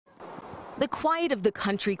The quiet of the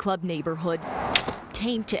country club neighborhood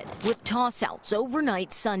tainted with toss-outs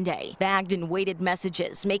overnight Sunday, bagged in weighted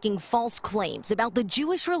messages making false claims about the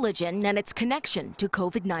Jewish religion and its connection to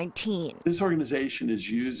COVID-19. This organization is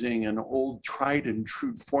using an old tried and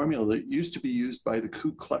true formula that used to be used by the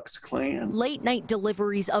Ku Klux Klan. Late-night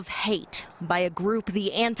deliveries of hate by a group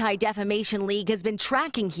the Anti-Defamation League has been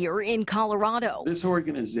tracking here in Colorado. This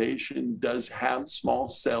organization does have small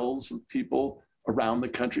cells of people around the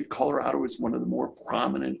country. Colorado is one of the more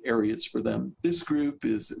prominent areas for them. This group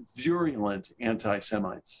is virulent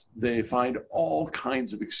anti-Semites. They find all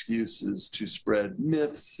kinds of excuses to spread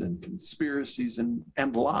myths and conspiracies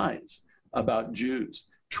and lies about Jews,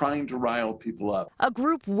 trying to rile people up. A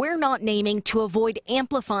group we're not naming to avoid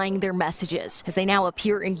amplifying their messages as they now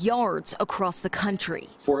appear in yards across the country.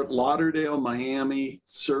 Fort Lauderdale, Miami,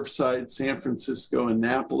 Surfside, San Francisco,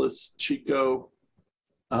 Annapolis, Chico,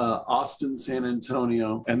 Austin, San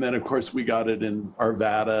Antonio, and then of course we got it in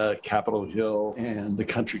Arvada, Capitol Hill, and the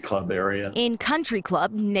Country Club area. In Country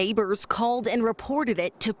Club, neighbors called and reported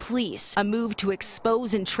it to police, a move to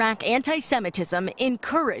expose and track anti-Semitism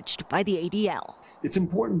encouraged by the ADL. It's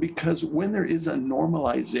important because when there is a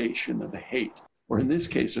normalization of hate, or in this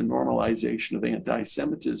case, a normalization of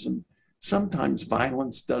anti-Semitism, sometimes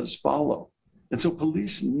violence does follow. And so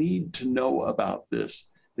police need to know about this.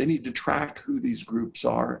 They need to track who these groups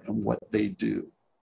are and what they do.